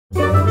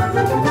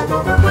Nope.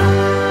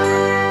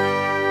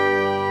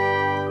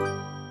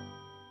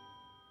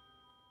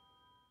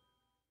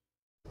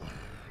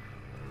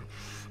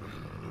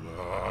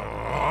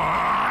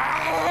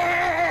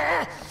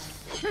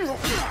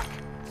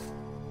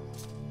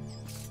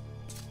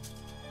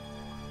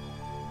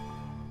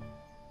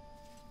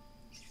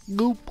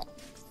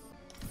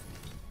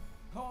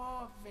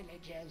 Poor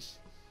villagers.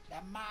 The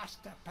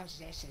master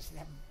possesses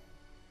them.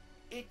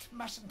 It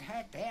mustn't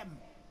hurt them.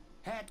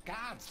 Hurt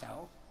guards,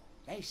 though.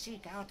 They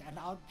seek out an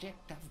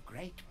object of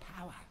great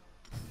power.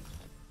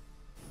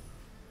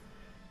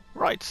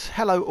 Right,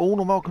 hello all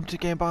and welcome to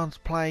Game Barnes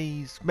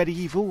Plays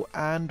MediEvil,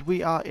 and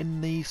we are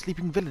in the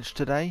sleeping village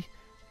today,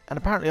 and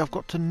apparently I've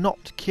got to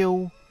not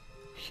kill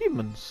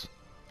humans.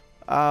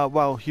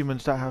 Well,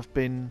 humans that have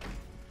been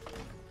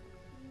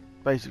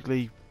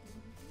basically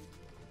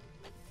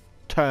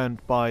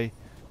turned by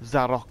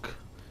Zarok,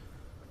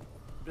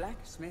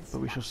 Blacksmith's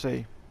but we shall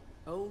see.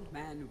 Old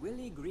man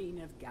Willie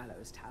Green of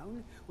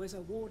Gallowstown was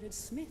awarded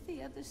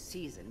Smithy of the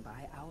Season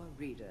by our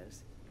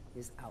readers.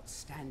 His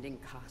outstanding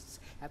casts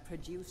have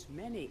produced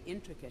many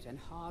intricate and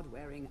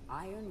hard-wearing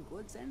iron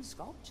goods and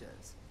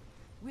sculptures.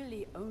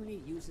 Willie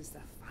only uses the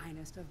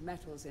finest of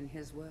metals in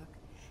his work,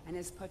 and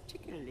is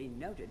particularly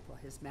noted for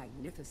his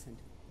magnificent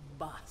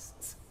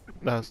busts.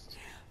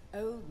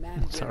 Old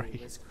man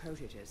Willie was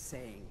quoted as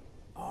saying,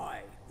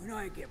 "Aye, when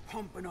I get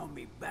pumping on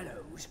me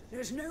bellows,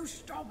 there's no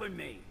stopping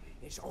me.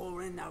 It's all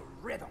in the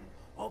rhythm,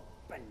 up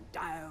and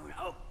down,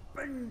 up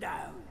and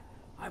down.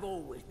 I've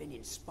always been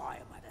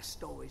inspired by the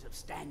stories of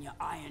Stan your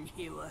Iron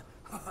Hewer,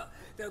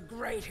 the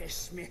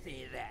greatest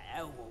smithy there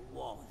ever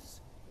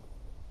was."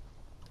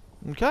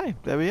 Okay,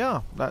 there we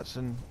are. That's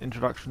an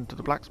introduction to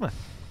the blacksmith.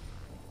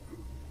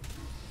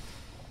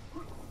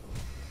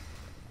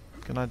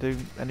 Can I do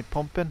any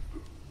pumping?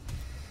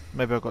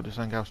 Maybe I've got to do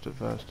something else to it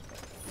first.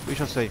 We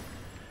shall see.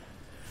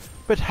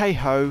 But hey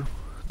ho,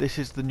 this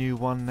is the new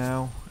one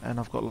now, and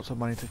I've got lots of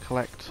money to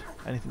collect.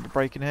 Anything to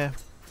break in here?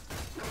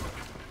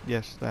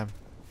 Yes, them.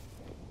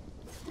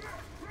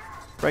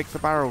 Break the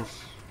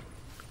barrels.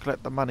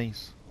 Collect the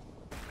monies.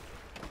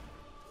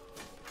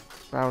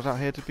 Barrels out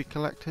here to be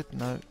collected?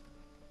 No.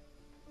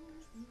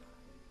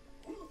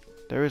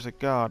 There is a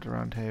guard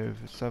around here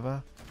with a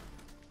sever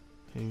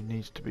who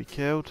needs to be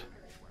killed.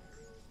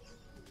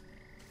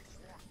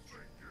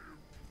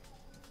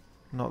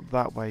 Not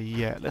that way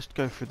yet. Let's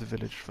go through the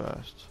village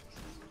first.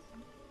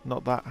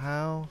 Not that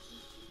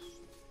house.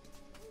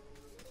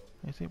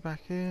 Anything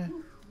back here?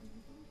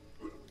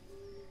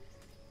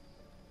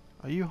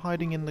 Are you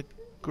hiding in the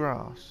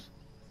grass?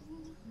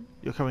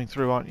 You're coming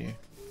through, aren't you?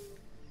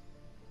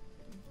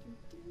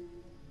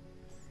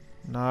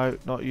 No,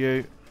 not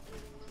you.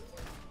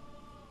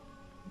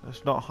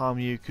 Let's not harm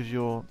you because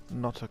you're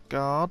not a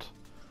guard.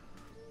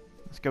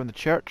 Let's go in the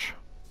church.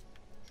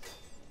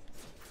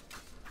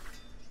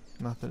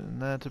 Nothing in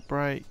there to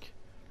break.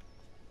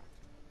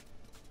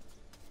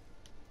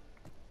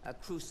 A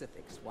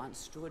crucifix once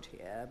stood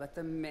here, but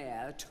the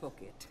mayor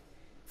took it.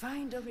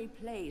 Find a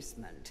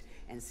replacement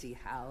and see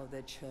how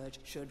the church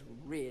should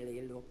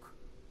really look.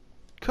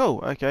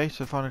 Cool, okay,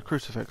 so find a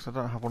crucifix. I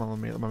don't have one on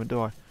me at the moment,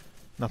 do I?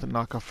 Nothing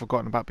like I've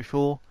forgotten about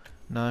before.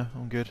 No,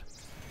 I'm good.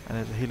 And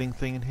there's a healing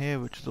thing in here,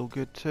 which is all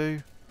good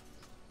too.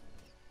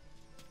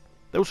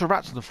 There are also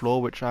rats on the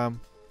floor, which,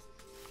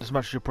 as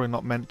much as you're probably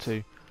not meant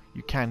to,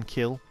 you can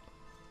kill.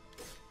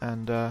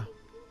 And,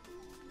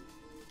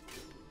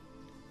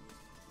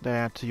 they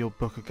add to your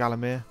Book of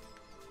Galamir.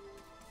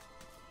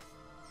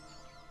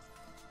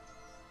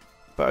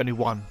 But only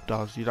one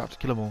does, you'd have to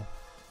kill them all.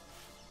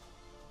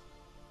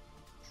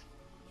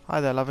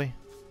 Hi there, lovey.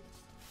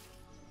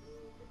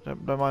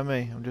 Don't mind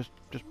me, I'm just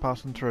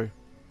passing through.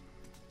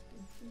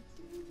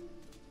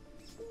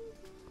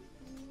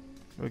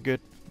 We're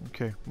good?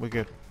 Okay, we're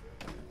good.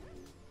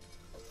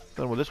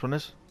 Don't know what this one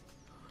is.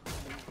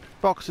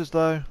 Boxes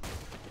though.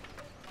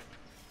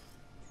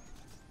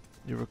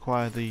 You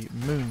require the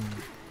moon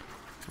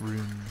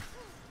room.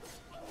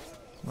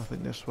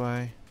 Nothing this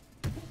way.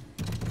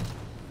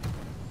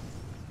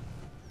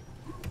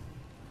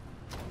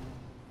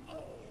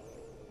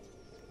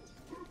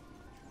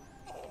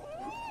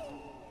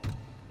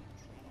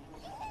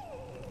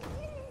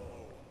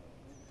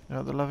 You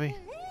know the lovey?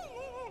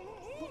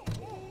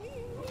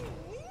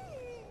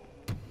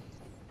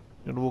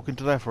 You want to walk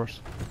into there for us?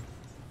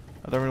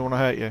 I don't really want to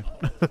hurt you.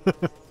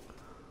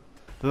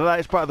 That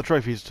is part of the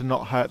trophy, is to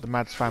not hurt the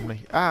Mads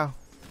family. Ow!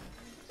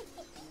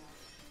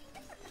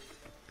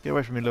 Get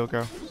away from me, little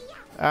girl.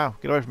 Ow!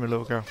 Get away from me,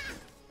 little girl.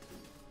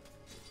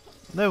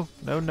 No!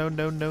 No, no,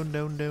 no, no,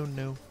 no, no,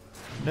 no.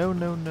 No,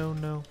 no, no,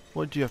 no.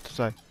 What do you have to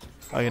say?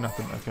 Oh, you're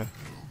nothing. Okay.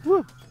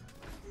 Woo!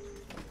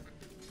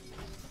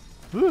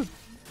 Woo!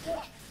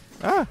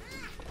 Ah!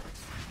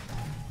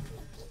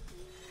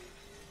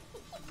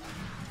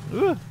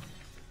 Woo!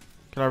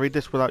 Can I read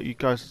this without you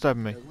guys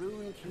disturbing me? The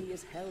rune key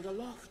is held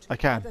aloft I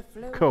can. by the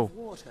flow Cool. of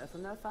water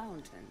from the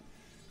fountain.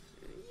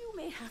 You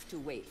may have to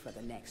wait for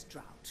the next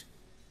drought.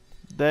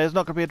 There's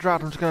not going to be a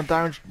drought. I'm just going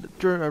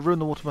to ruin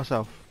the water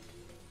myself.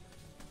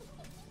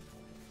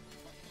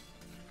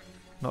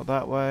 Not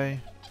that way.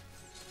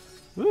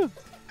 Woo.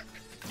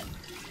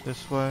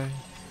 This way.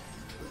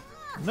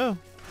 No.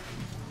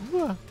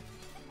 Woo.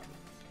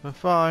 We're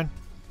fine.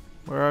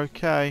 We're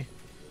okay.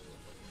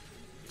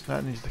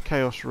 That needs the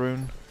chaos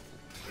rune.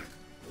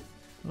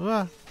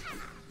 Woo.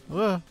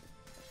 Woo.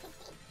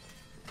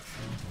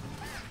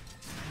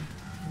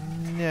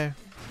 No.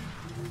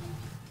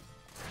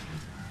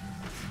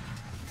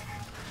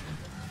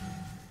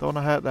 Don't want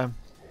to hurt them.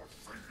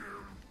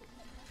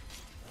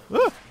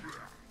 Woo.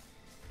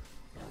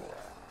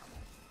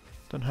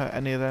 Don't hurt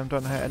any of them,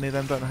 don't hurt any of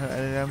them, don't hurt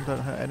any of them, don't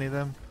hurt any of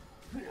them.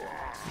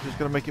 This is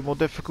going to make it more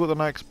difficult than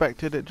I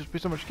expected. It'd just be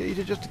so much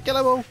easier just to kill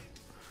them all.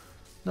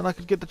 Then I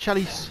could get the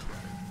chalice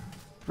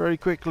very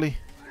quickly.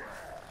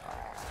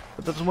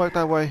 But it doesn't work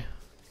that way.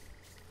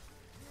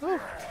 Oh.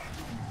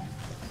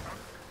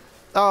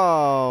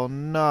 Oh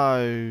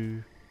no.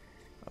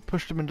 I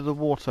pushed him into the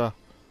water.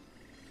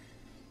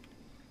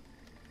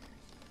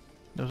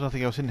 There was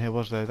nothing else in here,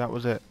 was there? That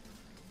was it.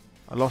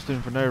 I lost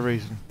him for no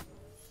reason.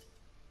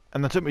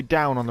 And they took me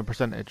down on the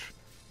percentage.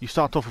 You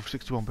start off with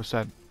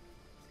 61%.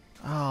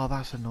 Oh,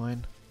 that's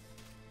annoying.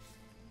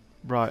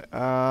 Right,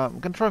 I'm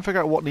going to try and figure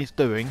out what needs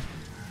doing.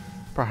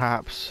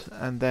 Perhaps.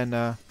 And then,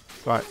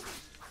 right.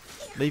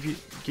 Leave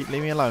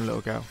me alone, little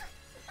girl.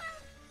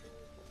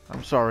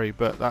 I'm sorry,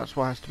 but that's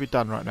what has to be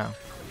done right now.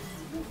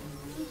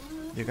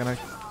 You're going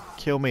to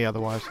kill me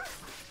otherwise.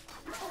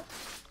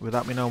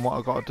 Without me knowing what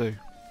I've got to do.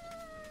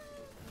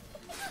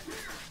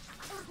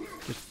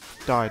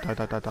 Just die, die,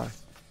 die, die, die.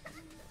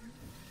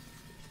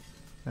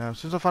 Now, as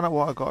soon as I find out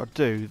what I've got to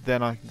do,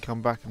 then I can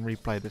come back and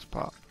replay this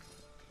part.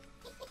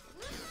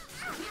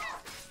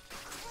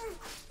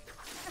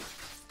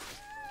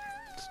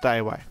 Stay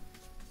away.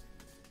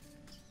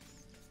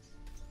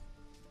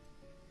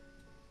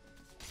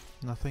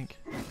 Nothing.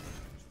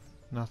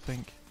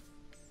 Nothing.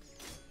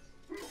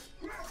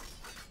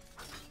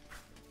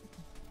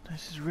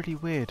 This is really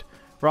weird.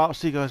 Right, I'll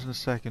see you guys in a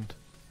second.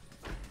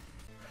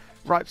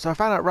 Right, so I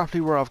found out roughly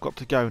where I've got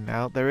to go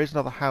now. There is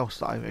another house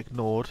that I've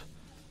ignored.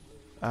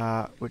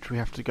 Which we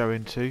have to go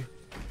into,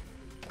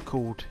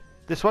 called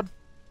this one,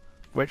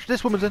 which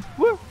this woman's in.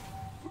 Woo!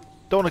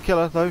 Don't want to kill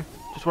her though.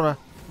 Just want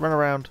to run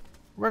around.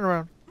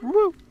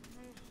 Woo!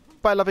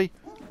 Bye, lovey.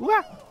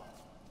 Wah!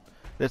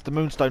 There's the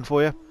moonstone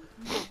for you.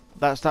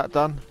 That's that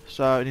done.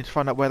 So I need to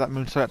find out where that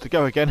moonstone had to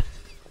go again,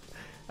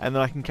 and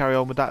then I can carry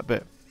on with that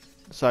bit.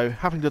 So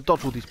having to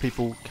dodge all these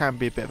people can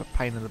be a bit of a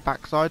pain in the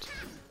backside,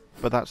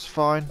 but that's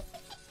fine.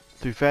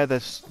 To be fair,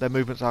 their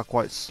movements are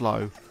quite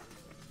slow.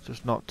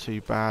 Just not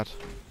too bad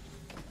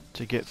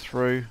to get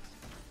through.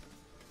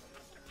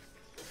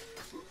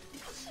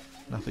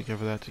 Nothing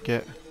over there to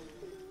get.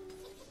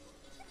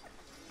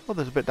 Oh,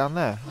 there's a bit down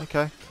there.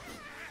 Okay.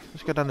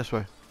 Let's go down this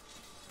way.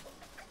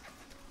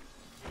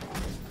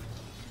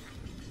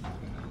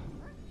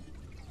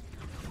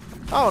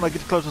 Oh, and I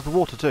get to close off the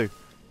water too.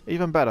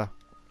 Even better.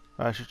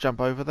 I should jump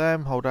over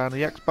them, hold down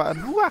the X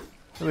button. Wah!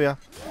 There we are.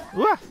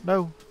 Wah!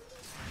 No.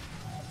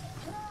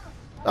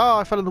 Oh,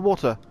 I fell in the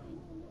water.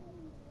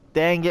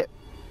 Dang it.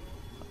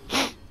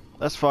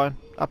 That's fine.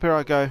 Up here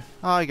I go.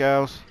 Hi,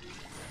 girls.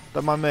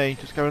 Don't mind me.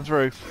 Just going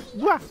through.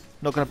 Wah!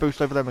 Not going to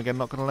boost over them again.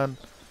 Not going to learn.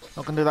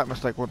 Not going to do that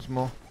mistake once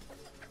more.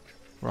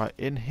 Right,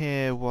 in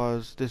here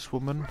was this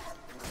woman.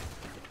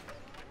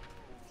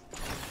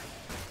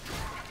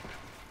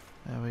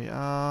 There we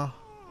are.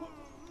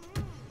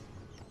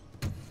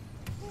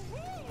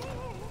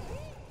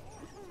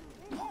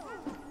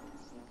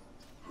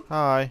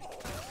 Hi.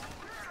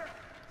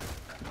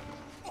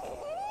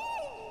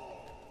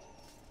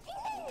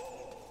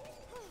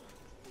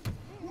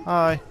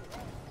 Hi.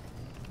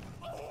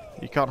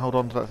 You can't hold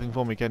on to that thing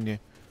for me, can you?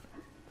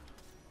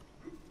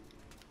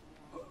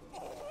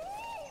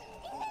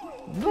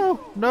 No,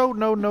 no,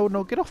 no, no,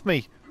 no, get off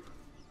me.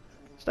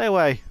 Stay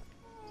away.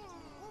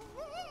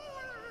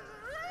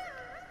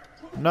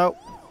 No,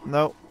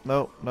 no,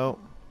 no, no.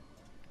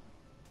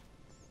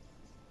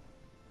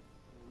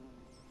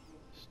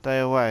 Stay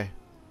away.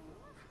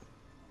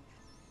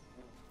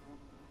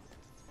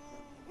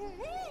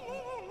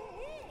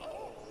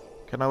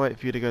 Can I wait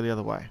for you to go the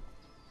other way?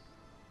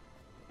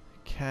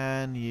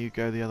 Can you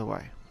go the other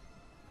way?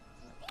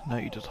 No,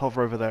 you just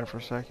hover over there for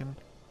a second.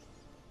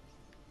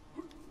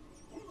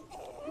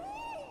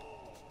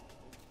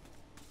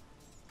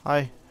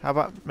 Hi, how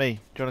about me?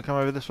 Do you want to come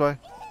over this way?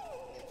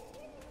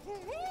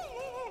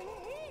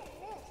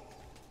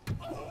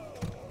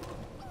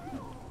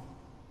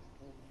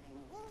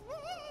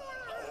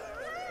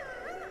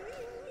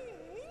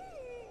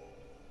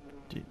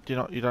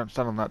 You don't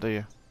stand on that, do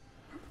you?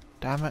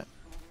 Damn it.